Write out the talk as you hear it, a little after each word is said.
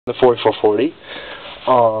the 4440.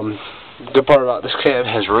 Good part about this cab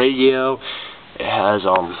has radio. It has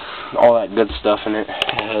all that good stuff in it.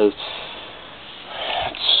 It's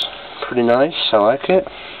pretty nice. I like it.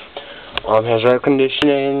 Has air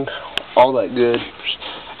conditioning, all that good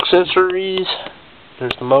accessories.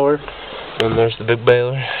 There's the mower, and there's the big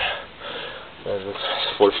baler. There's the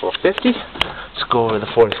 4450. Let's go over the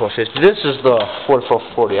 4450. This is the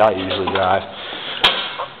 4440 I usually drive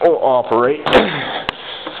or operate.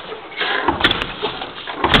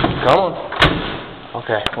 Come on.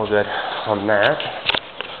 Okay, we're good on that.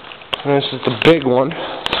 And this is the big one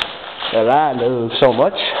that I love so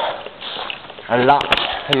much. A lot.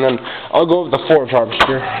 And then I'll go over the forage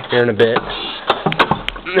harvester here in a bit.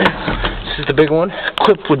 This is the big one,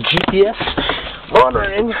 equipped with GPS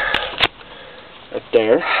monitoring. Right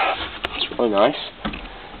there. It's really nice.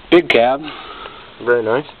 Big cab. Very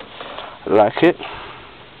nice. I like it.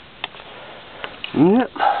 Yep.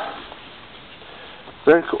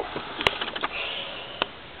 Very cool.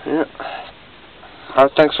 Yep.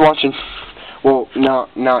 Alright, thanks for watching. Well,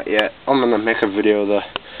 not yet. I'm gonna make a video of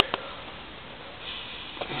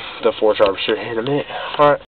the forage harvester in a minute. Alright.